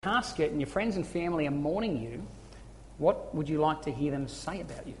casket and your friends and family are mourning you, what would you like to hear them say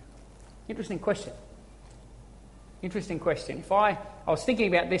about you? Interesting question. Interesting question. I was thinking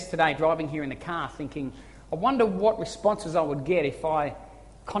about this today, driving here in the car, thinking, I wonder what responses I would get if I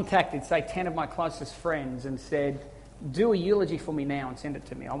contacted, say, 10 of my closest friends and said, do a eulogy for me now and send it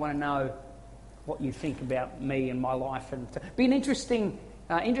to me. I want to know what you think about me and my life. And be an interesting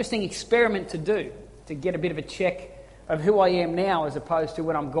experiment to do, to get a bit of a check of who I am now as opposed to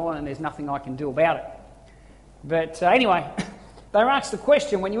when I'm gone and there's nothing I can do about it. But anyway, they were asked the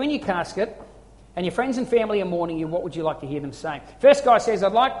question, when you're in your casket and your friends and family are mourning you, what would you like to hear them say? First guy says,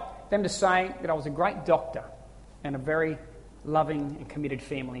 I'd like them to say that I was a great doctor and a very loving and committed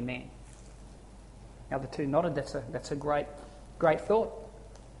family man. The other two nodded. That's a great thought.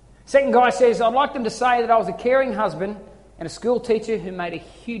 Second guy says, I'd like them to say that I was a caring husband and a school teacher who made a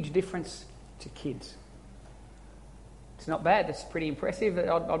huge difference to kids. It's not bad. That's pretty impressive.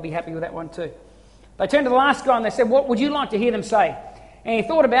 I'd be happy with that one too. They turned to the last guy and they said, what would you like to hear them say? And he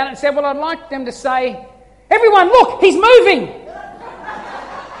thought about it and said, well, I'd like them to say, everyone, look, he's moving.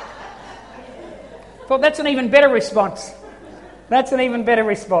 Thought that's an even better response. That's an even better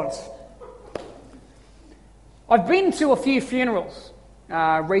response. I've been to a few funerals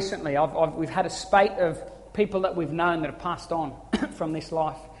recently. We've had a spate of people that we've known that have passed on from this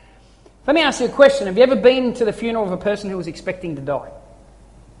life. Let me ask you a question. Have you ever been to the funeral of a person who was expecting to die?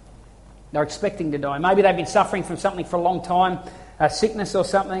 They're expecting to die. Maybe they've been suffering from something for a long time, a sickness or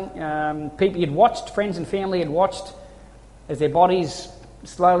something. People you'd watched, friends and family had watched as their bodies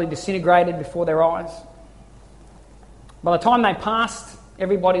slowly disintegrated before their eyes. By the time they passed,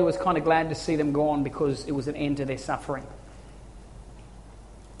 everybody was kind of glad to see them gone because it was an end to their suffering.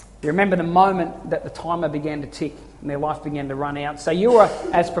 You remember the moment that the timer began to tick and their life began to run out. So you were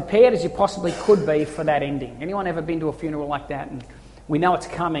as prepared as you possibly could be for that ending. Anyone ever been to a funeral like that? And we know it's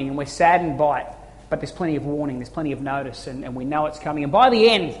coming and we're saddened by it, but there's plenty of warning, there's plenty of notice, and we know it's coming. And by the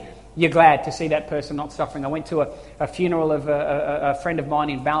end, you're glad to see that person not suffering. I went to a funeral of a friend of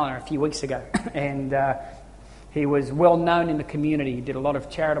mine in Ballina a few weeks ago, and he was well known in the community. He did a lot of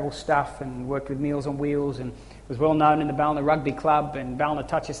charitable stuff and worked with Meals on Wheels and was well known in the Ballina Rugby Club and Ballina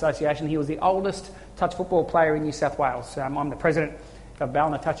Touch Association. He was the oldest touch football player in New South Wales. I'm the president of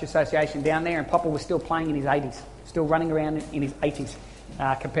Ballina Touch Association down there, and Papa was still playing in his 80s, still running around in his 80s.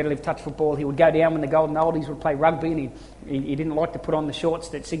 Competitive touch football. He would go down when the Golden Oldies would play rugby, and he didn't like to put on the shorts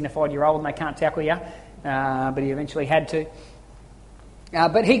that signified you're old and they can't tackle you, but he eventually had to.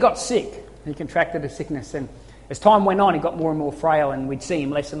 But he got sick. He contracted a sickness, and as time went on, he got more and more frail, and we'd see him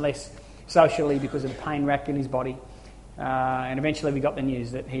less and less socially because of the pain racked in his body. And eventually we got the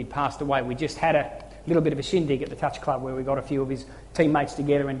news that he'd passed away. We just had a little bit of a shindig at the Touch Club where we got a few of his teammates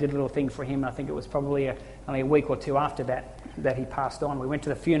together and did a little thing for him. I think it was probably only a week or two after that he passed on. We went to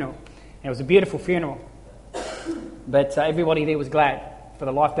the funeral, and it was a beautiful funeral. But everybody there was glad for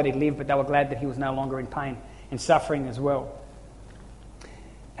the life that he'd lived, but they were glad that he was no longer in pain and suffering as well.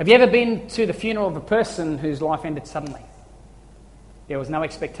 Have you ever been to the funeral of a person whose life ended suddenly? There was no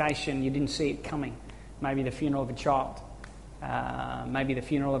expectation, you didn't see it coming. Maybe the funeral of a child, maybe the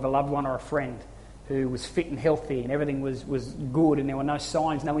funeral of a loved one or a friend who was fit and healthy and everything was good and there were no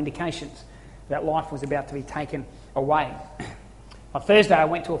signs, no indications that life was about to be taken away. On Thursday I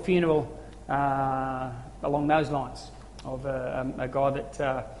went to a funeral along those lines of a guy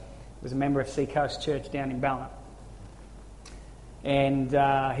that was a member of Sea Coast Church down in Ballina. And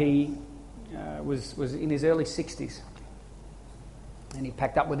he was in his early 60s. And he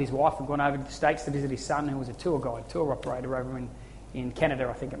packed up with his wife and gone over to the States to visit his son, who was a tour guide, tour operator over in Canada,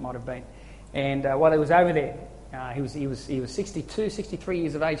 I think it might have been. And while he was over there, he was 62, 63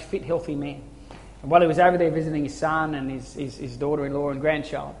 years of age, fit, healthy man. And while he was over there visiting his son and his daughter-in-law and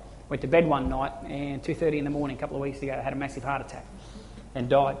grandchild, went to bed one night and 2:30 in the morning, a couple of weeks ago, had a massive heart attack and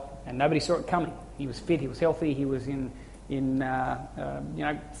died. And nobody saw it coming. He was fit, he was healthy, he was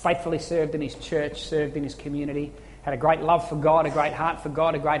faithfully served in his church, served in his community, had a great love for God, a great heart for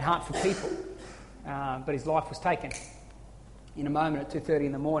God, a great heart for people. But his life was taken in a moment at 2:30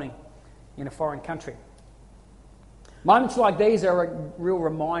 in the morning in a foreign country. Moments like these are a real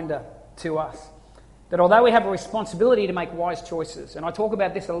reminder to us that although we have a responsibility to make wise choices, and I talk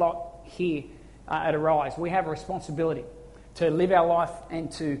about this a lot here at Arise, we have a responsibility to live our life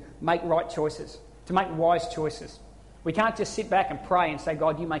and to make right choices, to make wise choices. We can't just sit back and pray and say,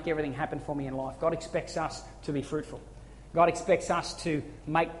 God, you make everything happen for me in life. God expects us to be fruitful. God expects us to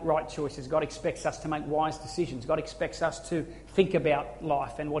make right choices. God expects us to make wise decisions. God expects us to think about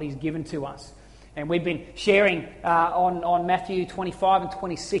life and what He's given to us. And we've been sharing on Matthew 25 and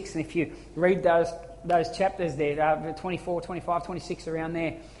 26, and if you read those those chapters there, 24, 25, 26, around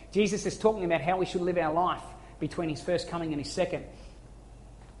there, Jesus is talking about how we should live our life between his first coming and his second.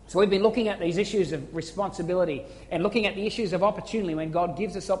 So we've been looking at these issues of responsibility and looking at the issues of opportunity. When God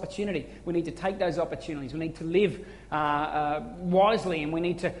gives us opportunity, we need to take those opportunities. We need to live wisely, and we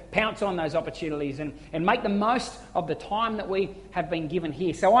need to pounce on those opportunities and make the most of the time that we have been given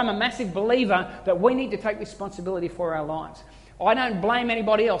here. So I'm a massive believer that we need to take responsibility for our lives. I don't blame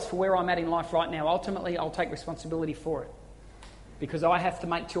anybody else for where I'm at in life right now. Ultimately, I'll take responsibility for it because I have to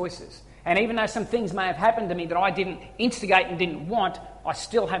make choices. And even though some things may have happened to me that I didn't instigate and didn't want, I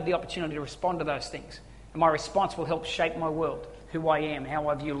still have the opportunity to respond to those things. And my response will help shape my world, who I am, how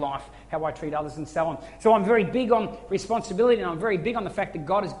I view life, how I treat others, and so on. So I'm very big on responsibility, and I'm very big on the fact that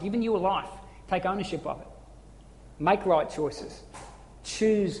God has given you a life. Take ownership of it. Make right choices.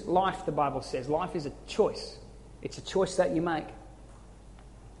 Choose life, the Bible says. Life is a choice. It's a choice that you make.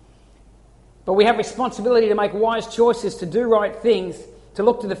 But we have responsibility to make wise choices, to do right things, to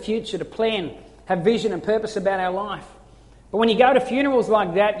look to the future, to plan, have vision and purpose about our life. But when you go to funerals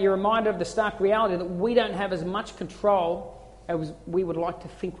like that, you're reminded of the stark reality that we don't have as much control as we would like to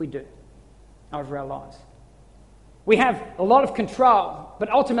think we do over our lives. We have a lot of control, but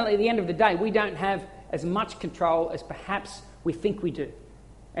ultimately at the end of the day, we don't have as much control as perhaps we think we do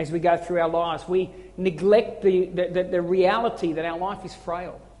as we go through our lives. We neglect the reality that our life is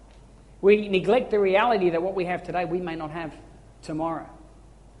frail. We neglect the reality that what we have today, we may not have tomorrow.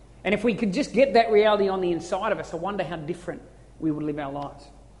 And if we could just get that reality on the inside of us, I wonder how different we would live our lives.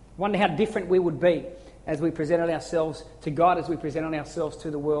 I wonder how different we would be as we presented ourselves to God, as we presented ourselves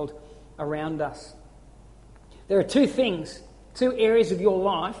to the world around us. There are two areas of your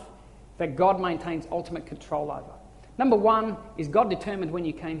life that God maintains ultimate control over. Number one is God determined when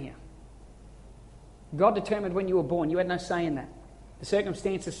you came here. God determined when you were born. You had no say in that. The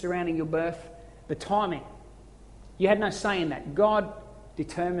circumstances surrounding your birth, the timing. You had no say in that. God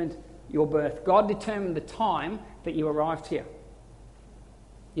determined your birth. God determined the time that you arrived here.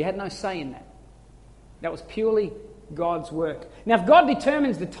 You had no say in that. That was purely God's work. Now, if God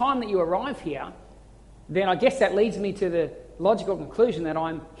determines the time that you arrive here, then I guess that leads me to the logical conclusion that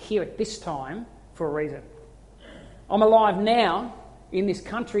I'm here at this time for a reason. I'm alive now in this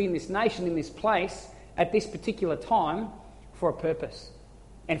country, in this nation, in this place, at this particular time for a purpose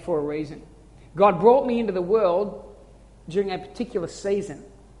and for a reason. God brought me into the world during a particular season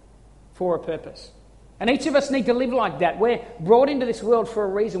for a purpose. And each of us need to live like that. We're brought into this world for a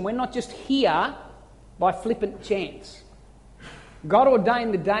reason. We're not just here by flippant chance. God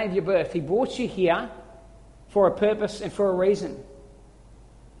ordained the day of your birth. He brought you here for a purpose and for a reason.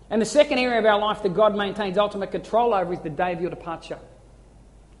 And the second area of our life that God maintains ultimate control over is the day of your departure.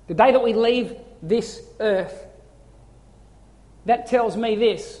 The day that we leave this earth. That tells me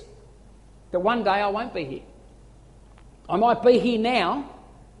this, that one day I won't be here. I might be here now,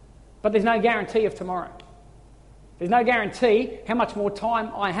 but there's no guarantee of tomorrow. There's no guarantee how much more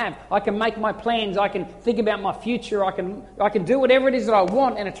time I have. I can make my plans, I can think about my future, I can do whatever it is that I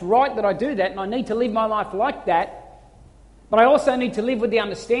want, and it's right that I do that, and I need to live my life like that. But I also need to live with the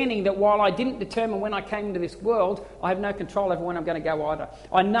understanding that while I didn't determine when I came into this world, I have no control over when I'm going to go either.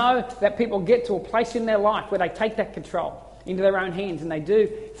 I know that people get to a place in their life where they take that control into their own hands, and they do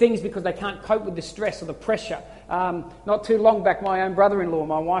things because they can't cope with the stress or the pressure. Not too long back, my own brother-in-law,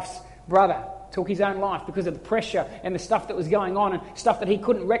 my wife's brother, took his own life because of the pressure and the stuff that was going on and stuff that he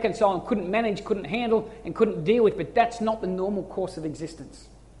couldn't reconcile and couldn't manage, couldn't handle and couldn't deal with. But that's not the normal course of existence.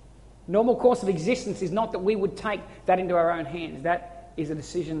 Normal course of existence is not that we would take that into our own hands. That is a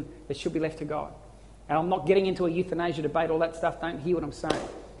decision that should be left to God. And I'm not getting into a euthanasia debate, all that stuff. Don't hear what I'm saying.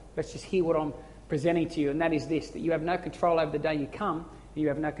 Let's just hear what I'm presenting to you, and that is this, that you have no control over the day you come, and you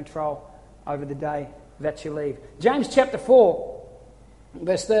have no control over the day that you leave. James chapter 4,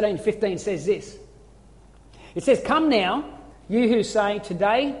 verse 13-15 says this. It says, "Come now, you who say,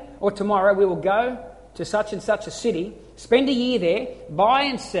 today or tomorrow we will go to such and such a city, spend a year there, buy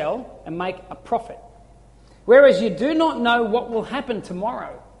and sell, and make a profit. Whereas you do not know what will happen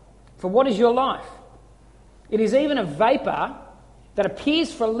tomorrow. For what is your life? It is even a vapour that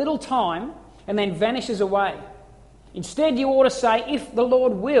appears for a little time and then vanishes away. Instead, you ought to say, if the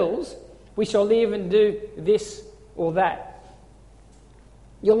Lord wills, we shall live and do this or that."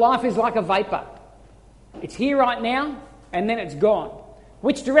 Your life is like a vapour. It's here right now, and then it's gone.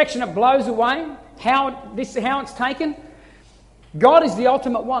 Which direction it blows away, how it's taken, God is the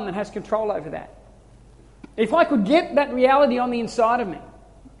ultimate one that has control over that. If I could get that reality on the inside of me,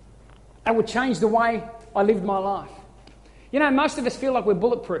 that would change the way I lived my life. You know, most of us feel like we're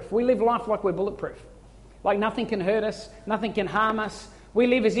bulletproof. We live life like we're bulletproof. Like nothing can hurt us, nothing can harm us. We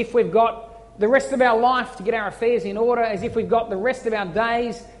live as if we've got the rest of our life to get our affairs in order, as if we've got the rest of our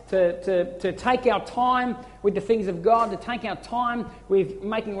days to take our time with the things of God, to take our time with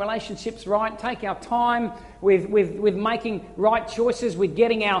making relationships right, take our time with making right choices, with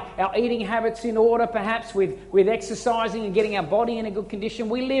getting our eating habits in order, perhaps with exercising and getting our body in a good condition.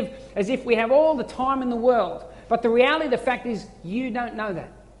 We live as if we have all the time in the world. But the reality of the fact is, you don't know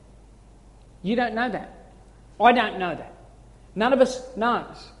that. You don't know that. I don't know that. None of us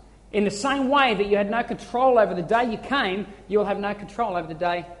knows. In the same way that you had no control over the day you came, you'll have no control over the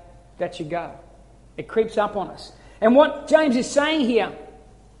day that you go. It creeps up on us. And what James is saying here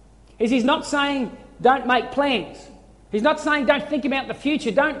is he's not saying don't make plans. He's not saying don't think about the future.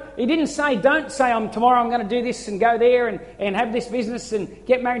 He didn't say don't say tomorrow I'm going to do this and go there and have this business and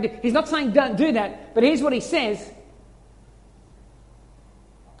get married. He's not saying don't do that. But here's what he says.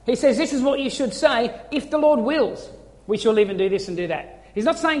 He says this is what you should say: if the Lord wills, we shall live and do this and do that. He's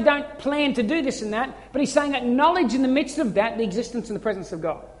not saying don't plan to do this and that, but he's saying acknowledge in the midst of that the existence and the presence of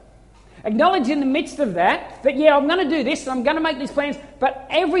God. Acknowledge in the midst of that, yeah, I'm going to do this, I'm going to make these plans, but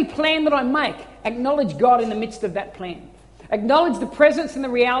every plan that I make, acknowledge God in the midst of that plan. Acknowledge the presence and the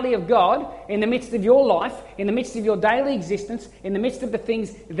reality of God in the midst of your life, in the midst of your daily existence, in the midst of the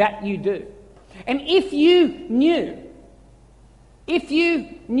things that you do. And if you knew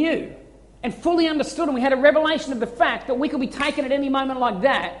and fully understood, and we had a revelation of the fact that we could be taken at any moment like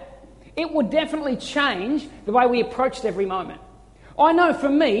that, it would definitely change the way we approached every moment. I know for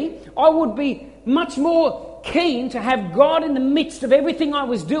me, I would be much more keen to have God in the midst of everything I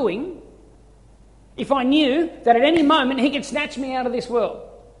was doing if I knew that at any moment He can snatch me out of this world.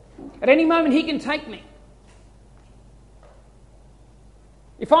 At any moment He can take me.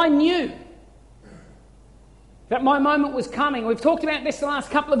 If I knew that my moment was coming. We've talked about this the last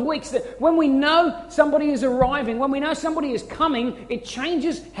couple of weeks, that when we know somebody is arriving, when we know somebody is coming, it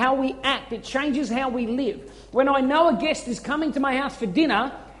changes how we act. It changes how we live. When I know a guest is coming to my house for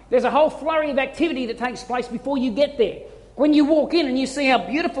dinner, there's a whole flurry of activity that takes place before you get there. When you walk in and you see how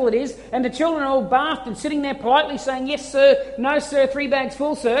beautiful it is, and the children are all bathed and sitting there politely saying, yes, sir, no, sir, 3 bags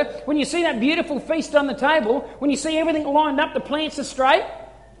full, sir. When you see that beautiful feast on the table, when you see everything lined up, the plants are straight,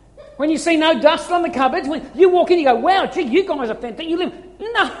 when you see no dust on the cupboards, when you walk in, you go, wow, gee, you guys are fantastic. You live...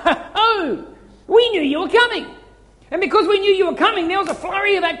 No! We knew you were coming. And because we knew you were coming, there was a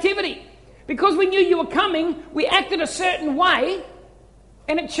flurry of activity. Because we knew you were coming, we acted a certain way,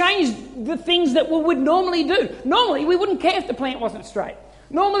 and it changed the things that we would normally do. Normally, we wouldn't care if the plant wasn't straight.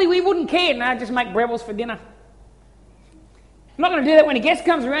 Normally, we wouldn't care. No, just make brevels for dinner. I'm not going to do that when a guest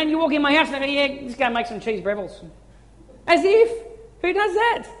comes around. You walk in my house and I go, yeah, just go make some cheese brevels. As if. Who does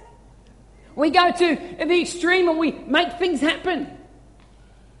that? We go to the extreme and we make things happen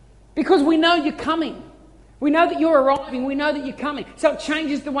because we know you're coming. We know that you're arriving. We know that you're coming. So it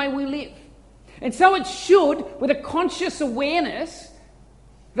changes the way we live. And so it should, with a conscious awareness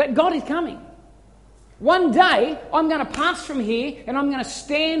that God is coming. One day, I'm going to pass from here and I'm going to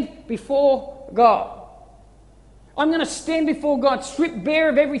stand before God. I'm going to stand before God, stripped bare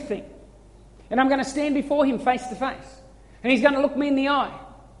of everything. And I'm going to stand before Him face to face. And He's going to look me in the eye.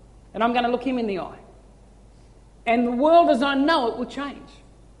 And I'm going to look Him in the eye. And the world as I know it will change.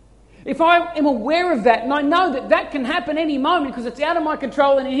 If I am aware of that, and I know that that can happen any moment because it's out of my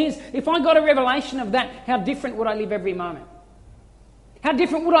control and it is, if I got a revelation of that, how different would I live every moment? How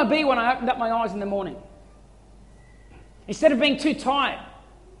different would I be when I opened up my eyes in the morning? Instead of being too tired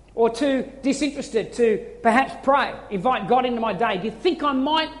or too disinterested to perhaps pray, invite God into my day, do you think I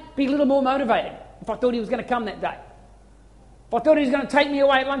might be a little more motivated if I thought He was going to come that day? If I thought He was going to take me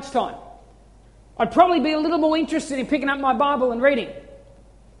away at lunchtime, I'd probably be a little more interested in picking up my Bible and reading.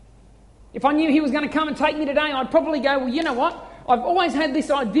 If I knew He was going to come and take me today, I'd probably go, well, you know what? I've always had this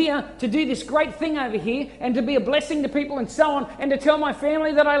idea to do this great thing over here and to be a blessing to people and so on, and to tell my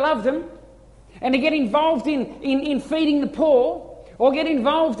family that I love them, and to get involved in feeding the poor, or get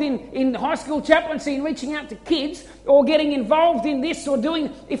involved in high school chaplaincy and reaching out to kids, or getting involved in this or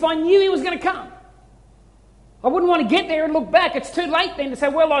doing... If I knew He was going to come, I wouldn't want to get there and look back. It's too late then to say,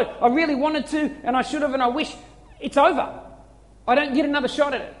 well, I really wanted to and I should have and I wish. It's over. I don't get another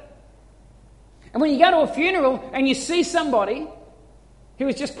shot at it. And when you go to a funeral and you see somebody who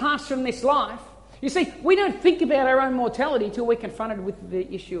has just passed from this life, you see, we don't think about our own mortality until we're confronted with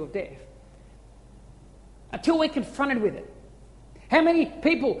the issue of death. Until we're confronted with it. How many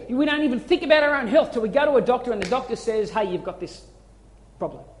people, we don't even think about our own health till we go to a doctor and the doctor says, hey, you've got this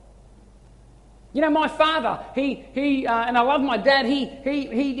problem. You know, my father, he and I love my dad,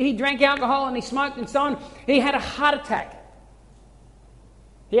 he drank alcohol and he smoked and so on. He had a heart attack.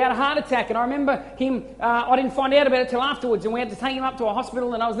 He had a heart attack, and I remember him, I didn't find out about it till afterwards, and we had to take him up to a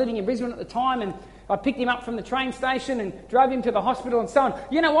hospital, and I was living in Brisbane at the time, and I picked him up from the train station and drove him to the hospital and so on.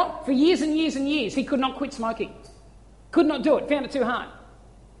 You know what? For years and years and years, he could not quit smoking. Could not do it. Found it too hard.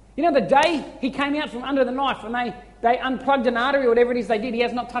 You know, the day he came out from under the knife and they unplugged an artery or whatever it is they did, he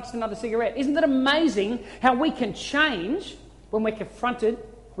has not touched another cigarette. Isn't it amazing how we can change when we're confronted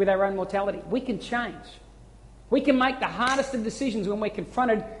with our own mortality? We can change. We can make the hardest of decisions when we're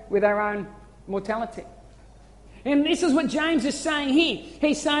confronted with our own mortality. And this is what James is saying here.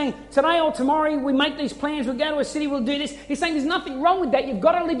 He's saying, today or tomorrow we make these plans, we'll go to a city, we'll do this. He's saying there's nothing wrong with that. You've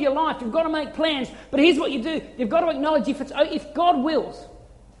got to live your life. You've got to make plans. But here's what you do. You've got to acknowledge if God wills,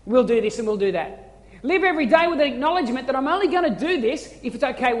 we'll do this and we'll do that. Live every day with an acknowledgement that I'm only going to do this if it's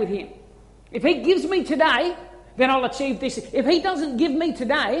okay with him. If he gives me today, then I'll achieve this. If he doesn't give me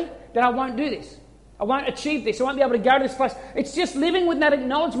today, then I won't do this. I won't achieve this. I won't be able to go to this place. It's just living with that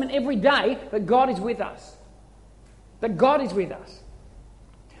acknowledgement every day that God is with us. That God is with us.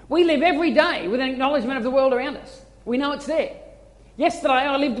 We live every day with an acknowledgement of the world around us. We know it's there. Yesterday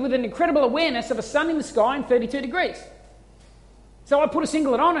I lived with an incredible awareness of a sun in the sky and 32 degrees. So I put a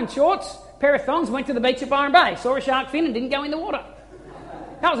singlet on and shorts, pair of thongs, went to the beach at Byron Bay, saw a shark fin and didn't go in the water.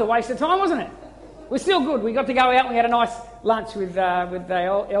 That was a waste of time, wasn't it? We're still good. We got to go out and we had a nice lunch with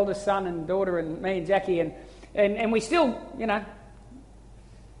the eldest son and daughter and me and Jackie and we still, you know.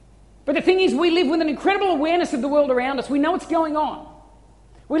 But the thing is, we live with an incredible awareness of the world around us. We know what's going on.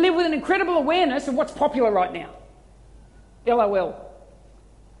 We live with an incredible awareness of what's popular right now. LOL.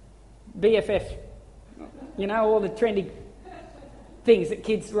 BFF. You know, all the trendy things that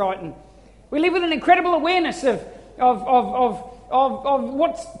kids write. And we live with an incredible awareness of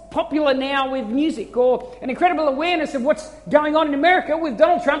what's popular now with music, or an incredible awareness of what's going on in America with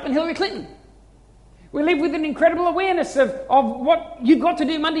Donald Trump and Hillary Clinton. We live with an incredible awareness of what you've got to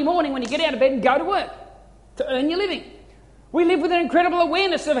do Monday morning when you get out of bed and go to work to earn your living. We live with an incredible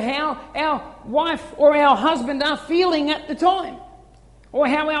awareness of how our wife or our husband are feeling at the time, or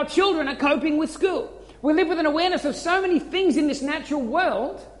how our children are coping with school. We live with an awareness of so many things in this natural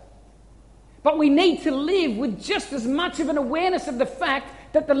world, but we need to live with just as much of an awareness of the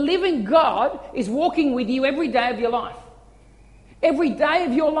fact that the living God is walking with you every day of your life. Every day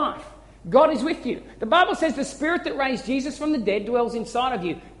of your life, God is with you. The Bible says the Spirit that raised Jesus from the dead dwells inside of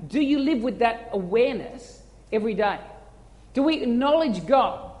you. Do you live with that awareness every day? Do we acknowledge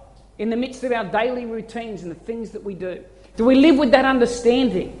God in the midst of our daily routines and the things that we do? Do we live with that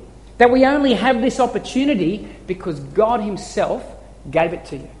understanding that we only have this opportunity because God himself gave it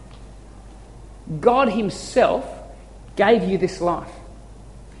to you? God himself gave you this life.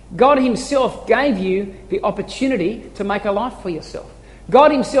 God himself gave you the opportunity to make a life for yourself.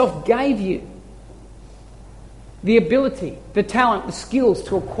 God himself gave you the ability, the talent, the skills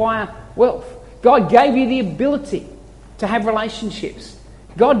to acquire wealth. God gave you the ability to have relationships.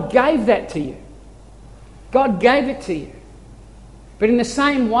 God gave that to you. God gave it to you. But in the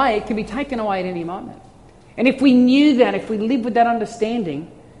same way, it can be taken away at any moment. And if we knew that, if we lived with that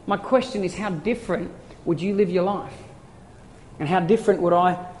understanding, my question is, how different would you live your life? And how different would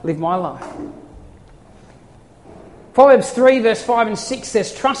I live my life? Proverbs 3 verse 5 and 6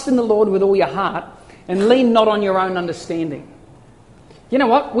 says, trust in the Lord with all your heart and lean not on your own understanding. You know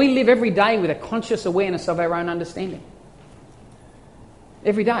what? We live every day with a conscious awareness of our own understanding.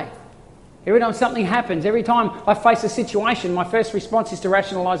 Every day. Every time something happens, every time I face a situation, my first response is to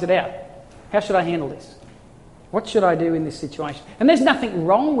rationalise it out. How should I handle this? What should I do in this situation? And there's nothing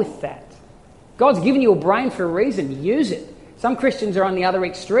wrong with that. God's given you a brain for a reason. Use it. Some Christians are on the other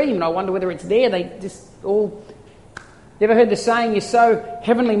extreme, and I wonder whether it's there. They just all... You ever heard the saying, you're so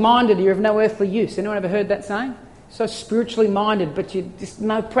heavenly minded, you're of no earthly use? Anyone ever heard that saying? So spiritually minded, but you're just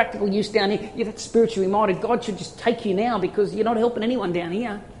no practical use down here. You're that spiritually minded. God should just take you now because you're not helping anyone down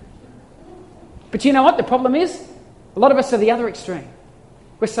here. But you know what the problem is? A lot of us are the other extreme.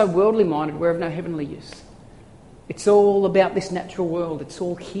 We're so worldly minded, we're of no heavenly use. It's all about this natural world. It's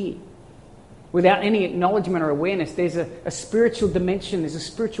all here. Without any acknowledgement or awareness, there's a spiritual dimension. There's a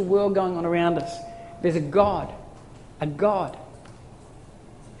spiritual world going on around us. There's a God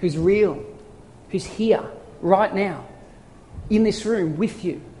who's real, who's here right now, in this room with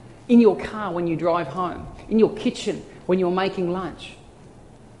you, in your car when you drive home, in your kitchen when you're making lunch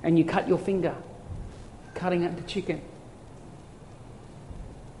and you cut your finger, cutting up the chicken.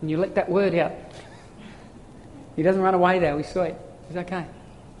 And you let that word out. He doesn't run away though, he's sweet. He's okay.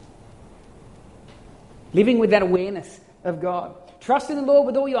 Living with that awareness of God. Trust in the Lord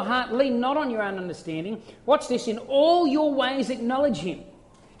with all your heart. Lean not on your own understanding. Watch this. In all your ways acknowledge him,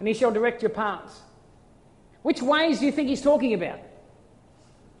 and he shall direct your paths. Which ways do you think he's talking about?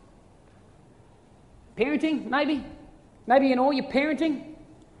 Parenting, maybe? Maybe in all your parenting?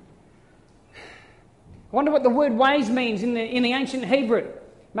 I wonder what the word ways means in the ancient Hebrew.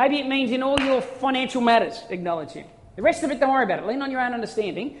 Maybe it means in all your financial matters, acknowledge him. The rest of it, don't worry about it. Lean on your own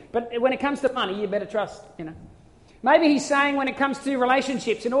understanding. But when it comes to money, you better trust, Maybe he's saying when it comes to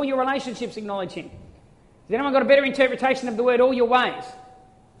relationships, in all your relationships, acknowledge him. Has anyone got a better interpretation of the word all your ways?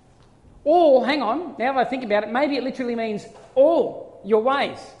 Or, hang on, now that I think about it, maybe it literally means all your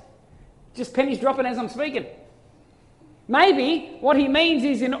ways. Just pennies dropping as I'm speaking. Maybe what he means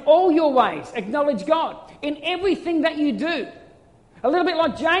is in all your ways, acknowledge God. In everything that you do. A little bit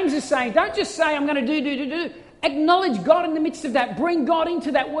like James is saying, don't just say I'm going to do. Acknowledge God in the midst of that. Bring God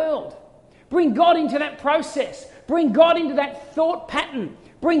into that world. Bring God into that process. Bring God into that thought pattern.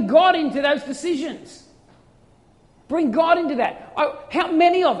 Bring God into those decisions. Bring God into that. How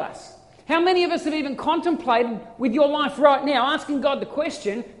many of us have even contemplated with your life right now, asking God the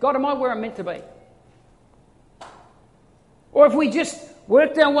question, God, am I where I'm meant to be? Or if we just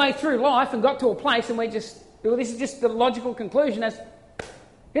worked our way through life and got to a place and this is just the logical conclusion as,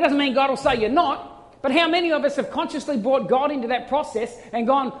 it doesn't mean God will say you're not, but how many of us have consciously brought God into that process and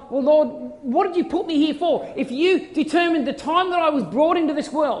gone, well, Lord, what did you put me here for? If you determined the time that I was brought into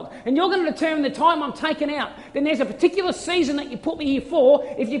this world and you're going to determine the time I'm taken out, then there's a particular season that you put me here for.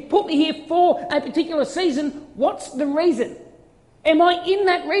 If you put me here for a particular season, what's the reason? Am I in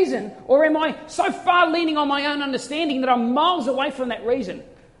that reason, or am I so far leaning on my own understanding that I'm miles away from that reason?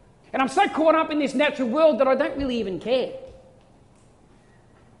 And I'm so caught up in this natural world that I don't really even care.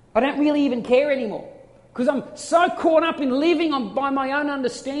 I don't really even care anymore because I'm so caught up in living by my own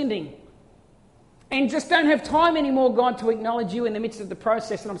understanding and just don't have time anymore, God, to acknowledge you in the midst of the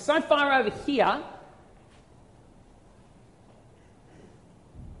process. And I'm so far over here,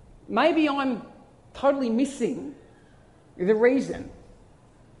 maybe I'm totally missing the reason,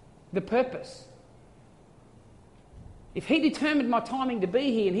 the purpose. If he determined my timing to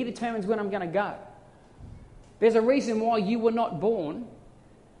be here and he determines when I'm going to go, there's a reason why you were not born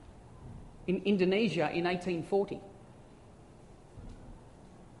in Indonesia in 1840.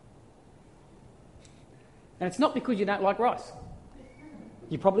 And it's not because you don't like rice.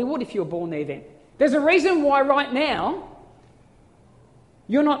 You probably would if you were born there then. There's a reason why right now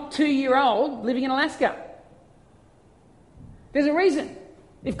you're not 2-year-old living in Alaska. There's a reason.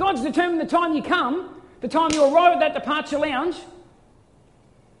 If God's determined the time you come, the time you arrive at that departure lounge,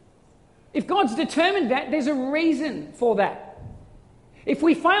 if God's determined that, there's a reason for that. If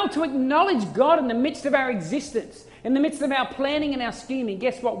we fail to acknowledge God in the midst of our existence, in the midst of our planning and our scheming,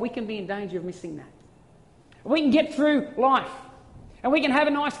 guess what? We can be in danger of missing that. We can get through life, and we can have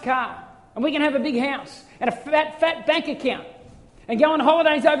a nice car, and we can have a big house, and a fat bank account, and go on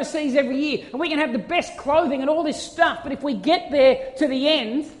holidays overseas every year, and we can have the best clothing and all this stuff, but if we get there to the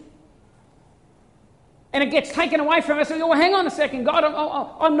end, and it gets taken away from us, we go, well, hang on a second, God,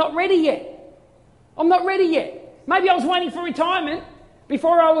 I'm not ready yet. I'm not ready yet. Maybe I was waiting for retirement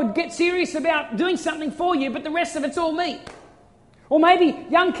before I would get serious about doing something for you, but the rest of it's all me. Or maybe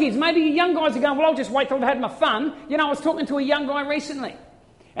young kids, maybe young guys are going, well, I'll just wait till I've had my fun. I was talking to a young guy recently,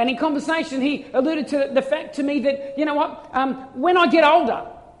 and in conversation he alluded to the fact to me that, when I get older,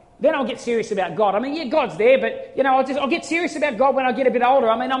 then I'll get serious about God. I mean, yeah, God's there, but, I'll get serious about God when I get a bit older.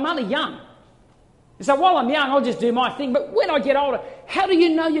 I mean, I'm only young. So while I'm young, I'll just do my thing. But when I get older, how do you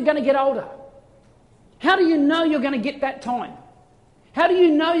know you're going to get older? How do you know you're going to get that time? How do you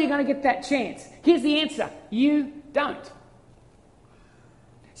know you're going to get that chance? Here's the answer. You don't.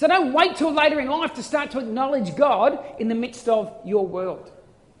 So don't wait till later in life to start to acknowledge God in the midst of your world.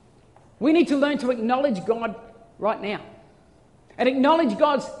 We need to learn to acknowledge God right now. And acknowledge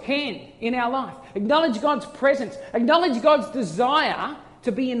God's hand in our life. Acknowledge God's presence. Acknowledge God's desire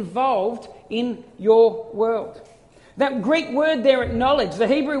to be involved in your world. That Greek word there, acknowledge, the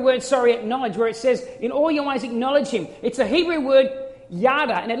Hebrew word, acknowledge, where it says, in all your ways acknowledge him. It's a Hebrew word,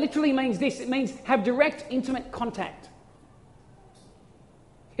 yada, and it literally means this. It means have direct, intimate contact.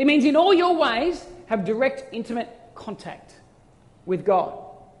 It means in all your ways, have direct, intimate contact with God.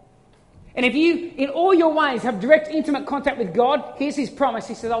 And if you, in all your ways, have direct, intimate contact with God, here's his promise.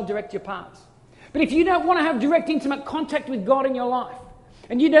 He says, I'll direct your paths. But if you don't want to have direct, intimate contact with God in your life,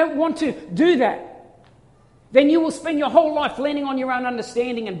 and you don't want to do that, then you will spend your whole life leaning on your own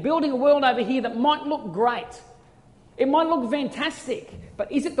understanding and building a world over here that might look great. It might look fantastic,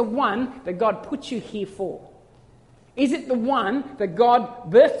 but is it the one that God put you here for? Is it the one that God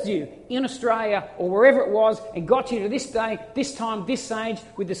birthed you in Australia or wherever it was and got you to this day, this time, this age,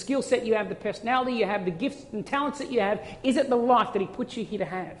 with the skill set you have, the personality you have, the gifts and talents that you have? Is it the life that he put you here to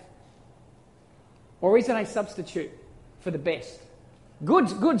have? Or is it a substitute for the best?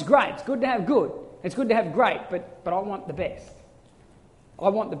 Good's great. It's good to have good. It's good to have great, but I want the best. I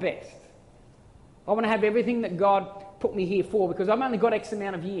want the best. I want to have everything that God put me here for, because I've only got X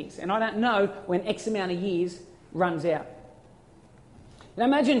amount of years, and I don't know when X amount of years runs out. Now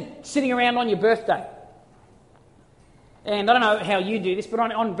imagine sitting around on your birthday. And I don't know how you do this, but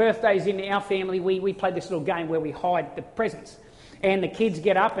on birthdays in our family, we played this little game where we hide the presents. And the kids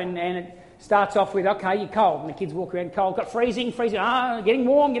get up and it starts off with, okay, you're cold. And the kids walk around cold, got freezing, getting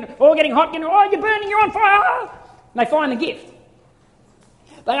warm, getting hot, you're burning, you're on fire. And they find the gift.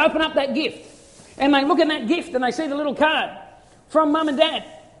 They open up that gift. And they look at that gift and they see the little card from Mum and Dad.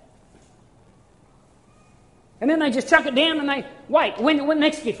 And then they just chuck it down and they, wait, when the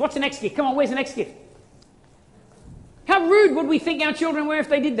next gift? What's the next gift? Come on, where's the next gift? How rude would we think our children were if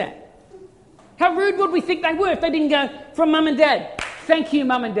they did that? How rude would we think they were if they didn't go, from Mum and Dad? Thank you,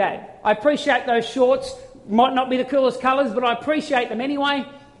 Mum and Dad. I appreciate those shorts. Might not be the coolest colours, but I appreciate them anyway.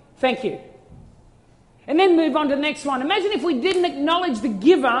 Thank you. And then move on to the next one. Imagine if we didn't acknowledge the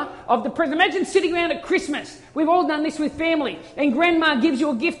giver of the present. Imagine sitting around at Christmas. We've all done this with family. And Grandma gives you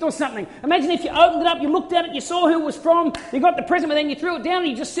a gift or something. Imagine if you opened it up, you looked at it, you saw who it was from, you got the present, but then you threw it down and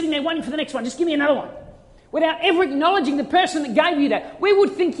you're just sitting there waiting for the next one. Just give me another one. Without ever acknowledging the person that gave you that. We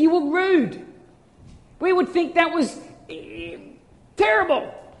would think you were rude. We would think that was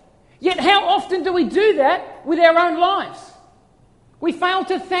terrible. Yet how often do we do that with our own lives? We fail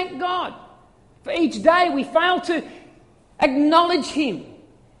to thank God. For each day we fail to acknowledge Him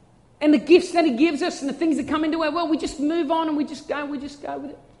and the gifts that He gives us and the things that come into our world. We just move on and we just go with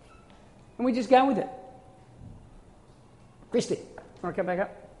it. And we just go with it. Christy, want to come back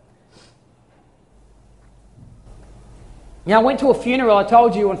up? Now, I went to a funeral, I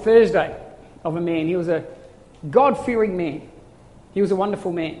told you, on Thursday, of a man. He was a God-fearing man. He was a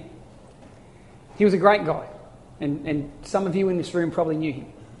wonderful man. He was a great guy. And some of you in this room probably knew him.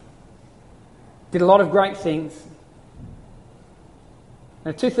 Did a lot of great things.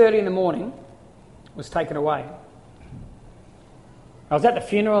 And at 2:30 in the morning, was taken away. I was at the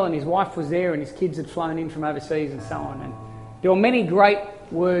funeral and his wife was there and his kids had flown in from overseas and so on. And there were many great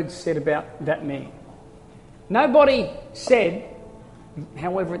words said about that man. Nobody said,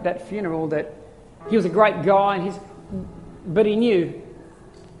 however, at that funeral that he was a great guy, but he knew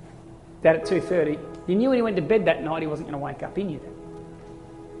that at 2:30, he knew when he went to bed that night he wasn't going to wake up. He knew that.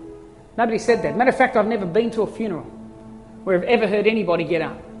 Nobody said that. Matter of fact, I've never been to a funeral where I've ever heard anybody get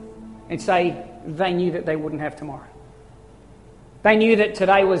up and say they knew that they wouldn't have tomorrow. They knew that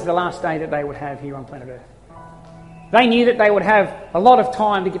today was the last day that they would have here on planet Earth. They knew that they would have a lot of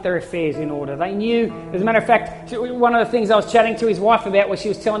time to get their affairs in order. They knew, as a matter of fact, one of the things I was chatting to his wife about was she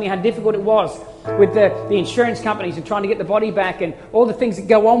was telling me how difficult it was with the insurance companies and trying to get the body back and all the things that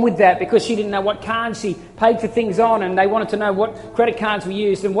go on with that, because she didn't know what cards she paid for things on and they wanted to know what credit cards were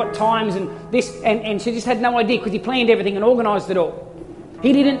used and what times and this, and she just had no idea because he planned everything and organised it all.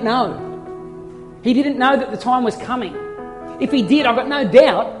 He didn't know. He didn't know that the time was coming. If he did, I've got no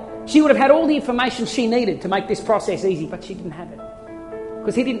doubt she would have had all the information she needed to make this process easy, but she didn't have it.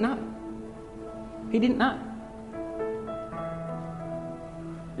 Because he didn't know. He didn't know.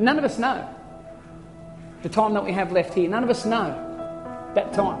 None of us know the time that we have left here. None of us know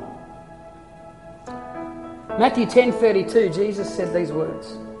that time. Matthew 10:32, Jesus said these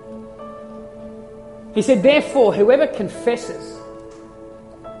words. He said, therefore, whoever confesses,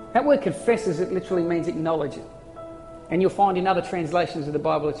 that word confesses, it literally means acknowledge it. And you'll find in other translations of the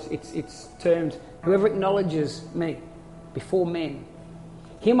Bible it's termed, whoever acknowledges me before men,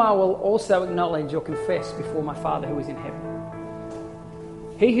 him I will also acknowledge or confess before my Father who is in heaven.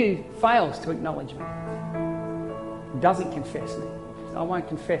 He who fails to acknowledge me doesn't confess me. I won't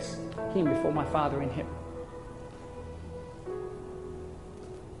confess him before my Father in heaven.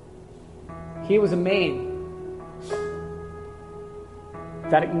 Here was a man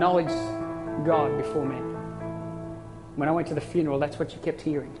that acknowledged God before men. When I went to the funeral, that's what you kept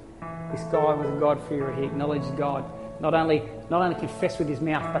hearing. This guy was a God-fearer. He acknowledged God. Not only confessed with his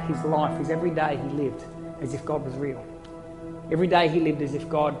mouth, but his life, his every day he lived as if God was real. Every day he lived as if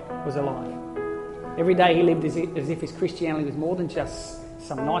God was alive. Every day he lived as if his Christianity was more than just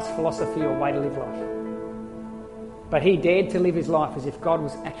some nice philosophy or way to live life. But he dared to live his life as if God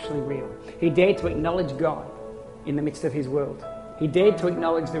was actually real. He dared to acknowledge God in the midst of his world. He dared to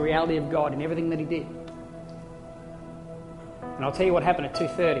acknowledge the reality of God in everything that he did. And I'll tell you what happened at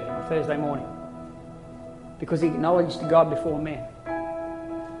 2:30 on Thursday morning. Because he acknowledged God before men.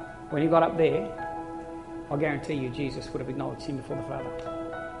 When he got up there, I guarantee you Jesus would have acknowledged him before the Father.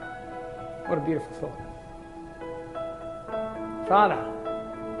 What a beautiful thought. Father,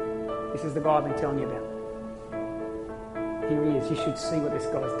 this is the guy I've been telling you about. Here he is. You should see what this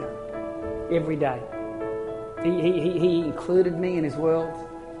guy's done. every day. He included me in his world.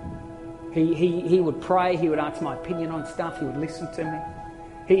 He would pray. He would ask my opinion on stuff. He would listen to me.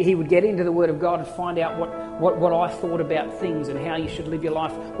 He would get into the Word of God and find out what I thought about things and how you should live your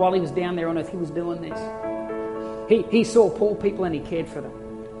life. While he was down there on earth, he was doing this. He saw poor people and he cared for them.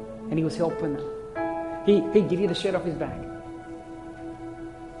 And he was helping them. He'd give you the shirt off his back.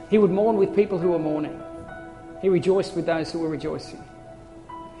 He would mourn with people who were mourning. He rejoiced with those who were rejoicing.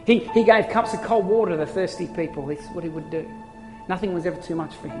 He gave cups of cold water to the thirsty people. That's what he would do. Nothing was ever too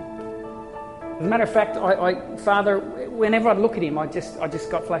much for him. As a matter of fact, Father, whenever I'd look at him, I just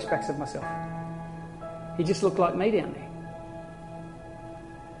got flashbacks of myself. He just looked like me down there.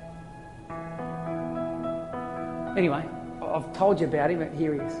 Anyway, I've told you about him, but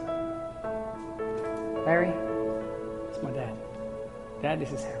here he is. Harry, it's my dad. Dad,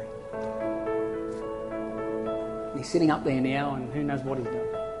 this is Harry. He's sitting up there now, and who knows what he's done.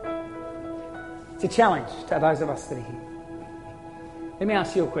 It's a challenge to those of us that are here. Let me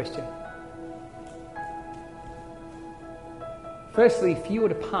ask you a question. Firstly, if you were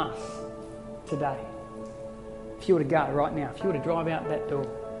to pass today, if you were to go right now, if you were to drive out that door,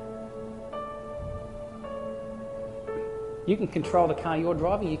 you can control the car you're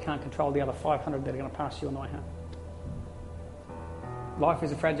driving, you can't control the other 500 that are going to pass you on the way home. Life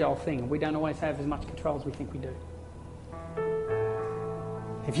is a fragile thing. We don't always have as much control as we think we do.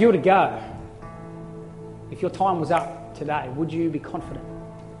 If you were to go, if your time was up today, would you be confident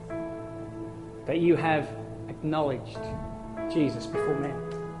that you have acknowledged Jesus before men?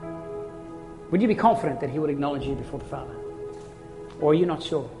 Would you be confident that he would acknowledge you before the Father? Or are you not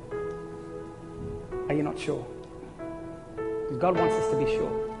sure? Are you not sure? Because God wants us to be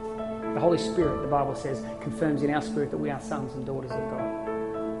sure. The Holy Spirit, the Bible says, confirms in our spirit that we are sons and daughters of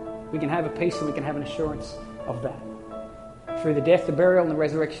God. We can have a peace and we can have an assurance of that. Through the death, the burial and the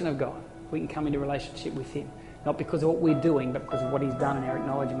resurrection of God, we can come into relationship with him. Not because of what we're doing, but because of what he's done and our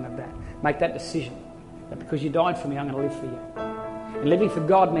acknowledgement of that. Make that decision. That because you died for me, I'm going to live for you. And living for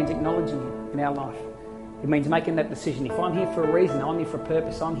God means acknowledging him in our life. It means making that decision. If I'm here for a reason, I'm here for a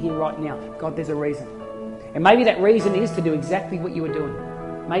purpose, I'm here right now. God, there's a reason. And maybe that reason is to do exactly what you were doing.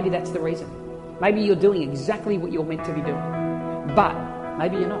 Maybe that's the reason. Maybe you're doing exactly what you're meant to be doing. But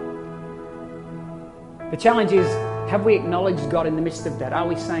maybe you're not. The challenge is, have we acknowledged God in the midst of that? Are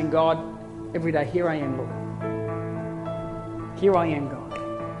we saying, God, every day, here I am, Lord. Here I am,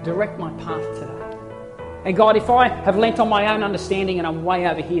 God. Direct my path today. And God, if I have lent on my own understanding and I'm way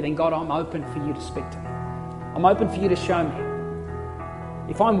over here, then God, I'm open for you to speak to me. I'm open for you to show me.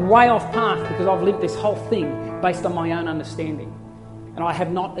 If I'm way off path because I've lived this whole thing based on my own understanding and I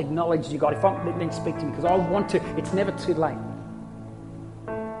have not acknowledged you, God, then speak to me because I want to. It's never too late.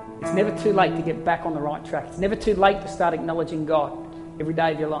 It's never too late to get back on the right track. It's never too late to start acknowledging God every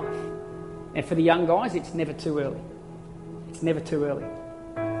day of your life. And for the young guys, it's never too early. It's never too early.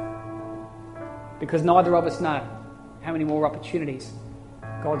 Because neither of us know how many more opportunities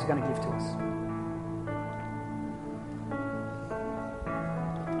God's going to give to us.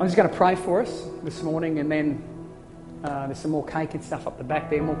 I'm just going to pray for us this morning, and then there's some more cake and stuff up the back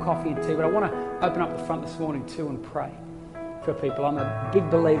there, more coffee and tea. But I want to open up the front this morning too and pray for people. I'm a big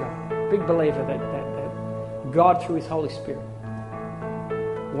believer that God, through his Holy Spirit,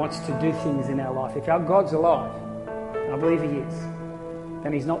 wants to do things in our life. If our God's alive, and I believe he is,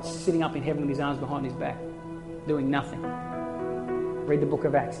 then he's not sitting up in heaven with his arms behind his back, doing nothing. Read the book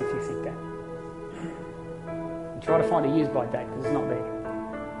of Acts if you think that. And try to find a use by that, because it's not there.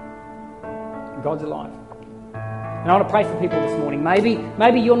 God's alive. And I want to pray for people this morning.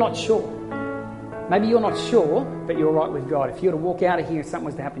 Maybe you're not sure. Maybe you're not sure that you're right with God. If you were to walk out of here and something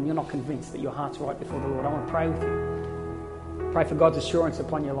was to happen, you're not convinced that your heart's right before the Lord. I want to pray with you. Pray for God's assurance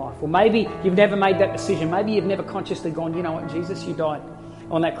upon your life. Or maybe you've never made that decision. Maybe you've never consciously gone, you know what, Jesus, you died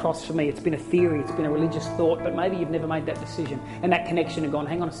on that cross for me. It's been a theory, it's been a religious thought, but maybe you've never made that decision and that connection and gone,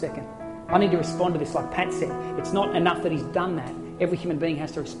 hang on a second. I need to respond to this like Pat said. It's not enough that he's done that. Every human being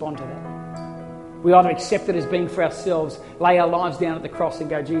has to respond to that. We either accept it as being for ourselves, lay our lives down at the cross and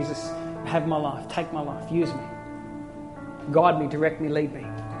go, Jesus, have my life, take my life, use me. Guide me, direct me, lead me,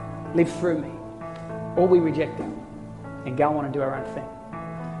 live through me. Or we reject it and go on and do our own thing.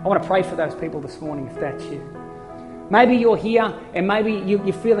 I want to pray for those people this morning if that's you. Maybe you're here and maybe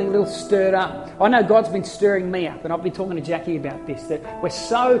you're feeling a little stirred up. I know God's been stirring me up, and I've been talking to Jackie about this, that we're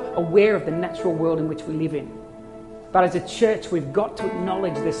so aware of the natural world in which we live in. But as a church, we've got to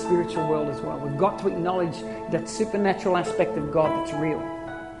acknowledge the spiritual world as well. We've got to acknowledge that supernatural aspect of God that's real.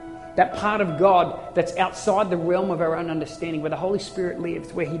 That part of God that's outside the realm of our own understanding, where the Holy Spirit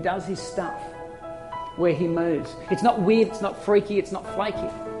lives, where he does his stuff, where he moves. It's not weird, it's not freaky, it's not flaky.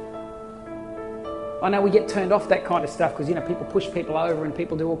 I know we get turned off that kind of stuff because, people push people over and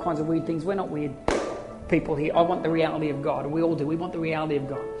people do all kinds of weird things. We're not weird people here. I want the reality of God. We all do. We want the reality of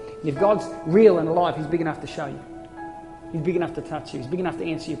God. And if God's real and alive, He's big enough to show you. He's big enough to touch you. He's big enough to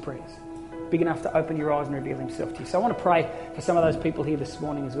answer your prayers. Big enough to open your eyes and reveal Himself to you. So I want to pray for some of those people here this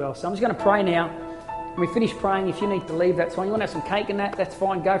morning as well. So I'm just going to pray now. When we finish praying, if you need to leave, that's fine. You want to have some cake and that's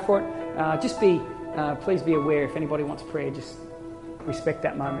fine. Go for it. Please be aware if anybody wants prayer, just respect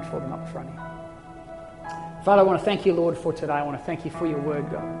that moment for them up front here. Father, I want to thank you, Lord, for today. I want to thank you for your word,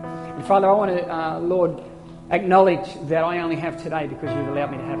 God. And Father, I want to, Lord, acknowledge that I only have today because you've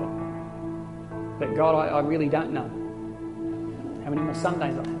allowed me to have it. But God, I really don't know how many more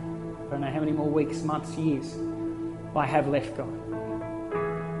Sundays I have. I don't know how many more weeks, months, years I have left, God.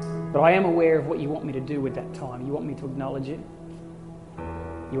 But I am aware of what you want me to do with that time. You want me to acknowledge it.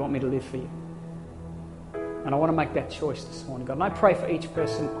 You want me to live for you. And I want to make that choice this morning, God. And I pray for each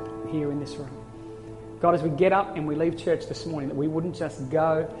person here in this room. God, as we get up and we leave church this morning, that we wouldn't just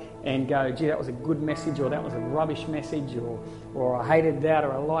go and go, gee, that was a good message, or that was a rubbish message, or I hated that,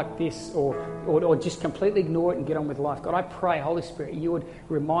 or I like this, or just completely ignore it and get on with life. God, I pray, Holy Spirit, you would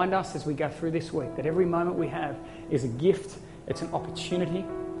remind us as we go through this week that every moment we have is a gift, it's an opportunity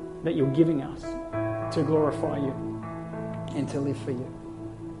that you're giving us to glorify you and to live for you.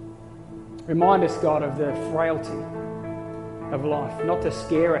 Remind us, God, of the frailty of life, not to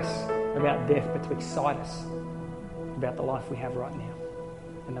scare us about death, but to excite us about the life we have right now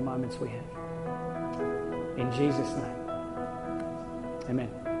and the moments we have. In Jesus' name. Amen.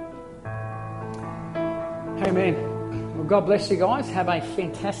 Amen. Well, God bless you guys. Have a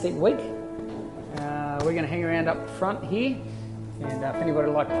fantastic week. We're going to hang around up front here. And if anybody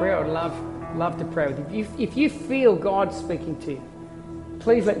would like prayer, I would love to pray with you. If you feel God speaking to you,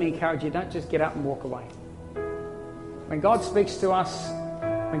 please let me encourage you. Don't just get up and walk away. When God speaks to us,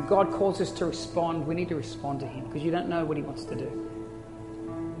 when God calls us to respond, we need to respond to Him because you don't know what He wants to do.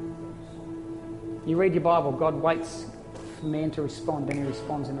 You read your Bible, God waits for man to respond, and He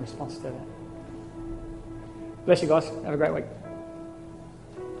responds in response to that. Bless you guys. Have a great week.